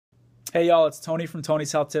Hey y'all, it's Tony from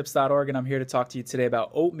Tony'sHealthTips.org, and I'm here to talk to you today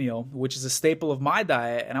about oatmeal, which is a staple of my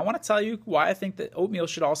diet, and I want to tell you why I think that oatmeal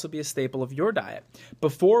should also be a staple of your diet.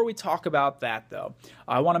 Before we talk about that though,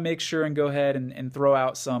 I want to make sure and go ahead and throw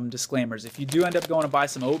out some disclaimers. If you do end up going to buy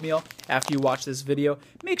some oatmeal after you watch this video,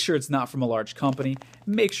 make sure it's not from a large company,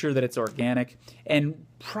 make sure that it's organic, and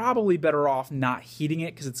probably better off not heating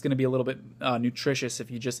it because it's going to be a little bit nutritious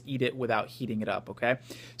if you just eat it without heating it up, okay?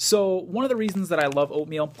 So one of the reasons that I love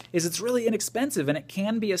oatmeal is it's really inexpensive and it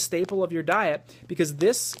can be a staple of your diet because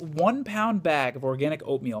this 1 pound bag of organic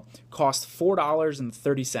oatmeal costs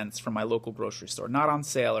 $4.30 from my local grocery store, not on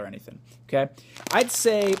sale or anything, okay? I'd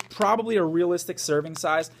say probably a realistic serving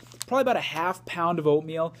size, probably about a ½ pound of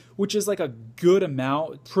oatmeal, which is like a good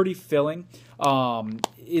amount, pretty filling,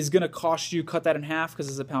 is going to cost you, cut that in half because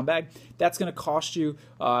it's a pound bag, that's going to cost you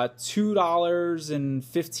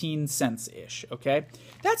 $2.15-ish, okay?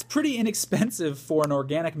 That's pretty inexpensive for an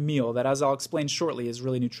organic meal that, as I'll explain shortly, is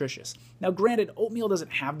really nutritious. Now, granted, oatmeal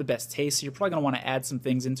doesn't have the best taste, so you're probably going to want to add some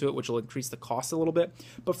things into it, which will increase the cost a little bit.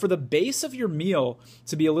 But for the base of your meal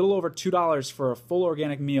to be a little over $2 for a full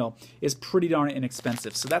organic meal is pretty darn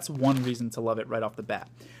inexpensive. So that's one reason to love it right off the bat.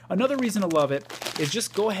 Another reason to love it is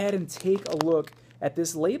just go ahead and take a look at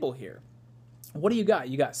this label here. What do you got?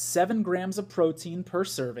 You got 7 grams of protein per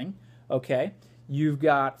serving, okay? You've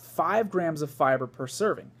got 5 grams of fiber per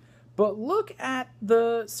serving. But look at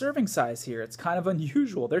the serving size here. It's kind of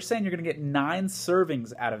unusual. They're saying you're going to get 9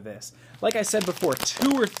 servings out of this. Like I said before,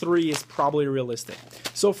 2 or 3 is probably realistic.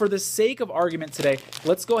 So for the sake of argument today,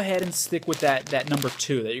 let's go ahead and stick with that number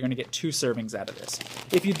 2, that you're going to get 2 servings out of this.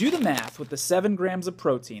 If you do the math with the 7 grams of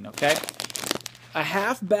protein, okay, a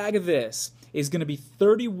half bag of this is going to be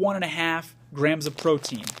 31.5 grams of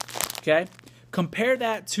protein, okay? Compare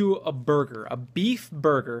that to a burger. A beef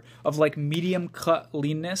burger of like medium cut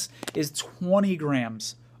leanness is 20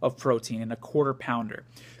 grams of protein in a quarter pounder.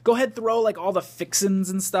 Go ahead, throw like all the fixins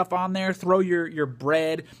and stuff on there. Throw your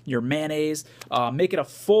bread, your mayonnaise, make it a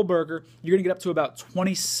full burger. You're gonna get up to about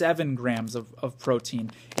 27 grams of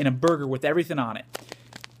protein in a burger with everything on it.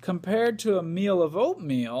 Compared to a meal of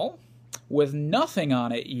oatmeal with nothing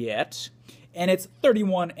on it yet, and it's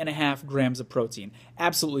 31.5 grams of protein.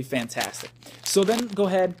 Absolutely fantastic. So then go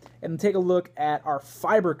ahead and take a look at our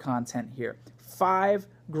fiber content here. 5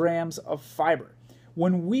 grams of fiber.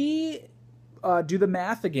 When we do the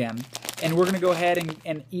math again, and we're going to go ahead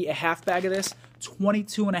and eat a half bag of this,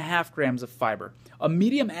 22.5 grams of fiber. A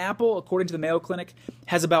medium apple, according to the Mayo Clinic,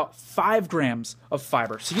 has about 5 grams of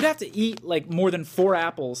fiber. So you'd have to eat like more than 4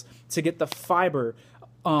 apples to get the fiber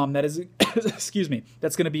that is, excuse me,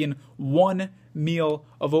 that's going to be in 1 meal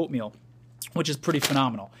of oatmeal, which is pretty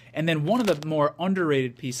phenomenal. And then one of the more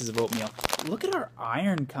underrated pieces of oatmeal, look at our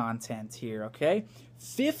iron content here, okay?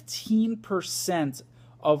 15%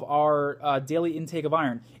 of our daily intake of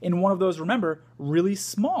iron in one of those, remember, really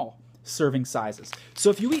small serving sizes. So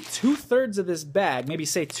if you eat 2/3 of this bag, maybe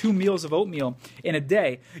say 2 meals of oatmeal in a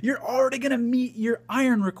day, you're already going to meet your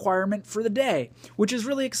iron requirement for the day, which is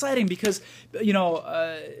really exciting because, you know,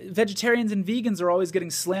 vegetarians and vegans are always getting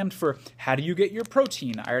slammed for how do you get your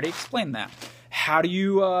protein? I already explained that. How do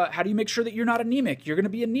you make sure that you're not anemic? You're going to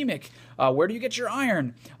be anemic. Where do you get your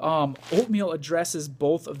iron? Oatmeal addresses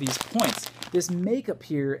both of these points. This makeup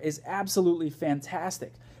here is absolutely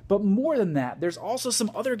fantastic. But more than that, there's also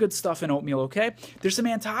some other good stuff in oatmeal, okay? There's some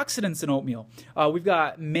antioxidants in oatmeal. We've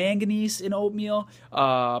got manganese in oatmeal,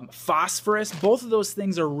 phosphorus. Both of those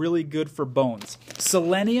things are really good for bones.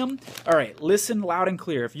 Selenium, all right, listen loud and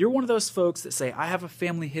clear. If you're one of those folks that say, I have a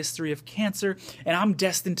family history of cancer and I'm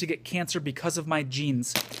destined to get cancer because of my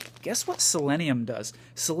genes, guess what selenium does?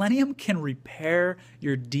 Selenium can repair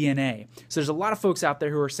your DNA. So there's a lot of folks out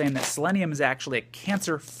there who are saying that selenium is actually a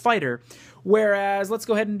cancer fighter, whereas, let's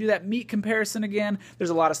go ahead and do that meat comparison again. There's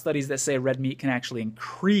a lot of studies that say red meat can actually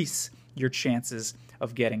increase your chances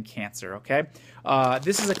of getting cancer, okay?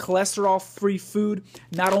 This is a cholesterol-free food.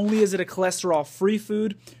 Not only is it a cholesterol-free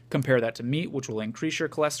food, compare that to meat, which will increase your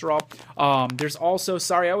cholesterol. There's also,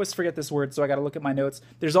 sorry, I always forget this word, so I got to look at my notes.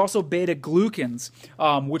 There's also beta-glucans,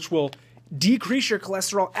 which will decrease your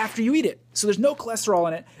cholesterol after you eat it. So there's no cholesterol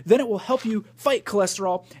in it. Then it will help you fight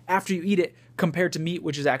cholesterol after you eat it, compared to meat,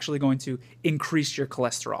 which is actually going to increase your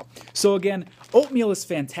cholesterol. So again, oatmeal is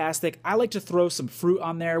fantastic. I like to throw some fruit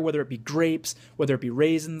on there, whether it be grapes, whether it be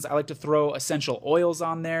raisins. I like to throw essential oils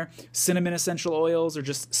on there, cinnamon essential oils, or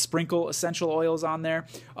just sprinkle essential oils on there.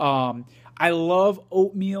 I love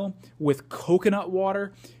oatmeal with coconut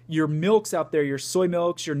water. Your milks out there, your soy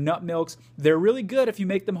milks, your nut milks, they're really good if you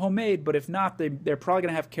make them homemade, but if not, they're probably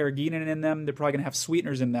going to have carrageenan in them. They're probably going to have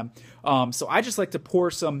sweeteners in them. So I just like to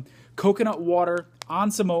pour some coconut water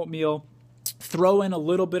on some oatmeal, throw in a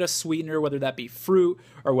little bit of sweetener, whether that be fruit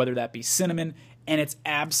or whether that be cinnamon, and it's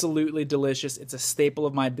absolutely delicious. It's a staple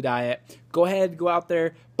of my diet. Go ahead, go out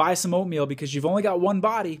there, buy some oatmeal because you've only got one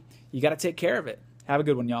body. You got to take care of it. Have a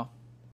good one, y'all.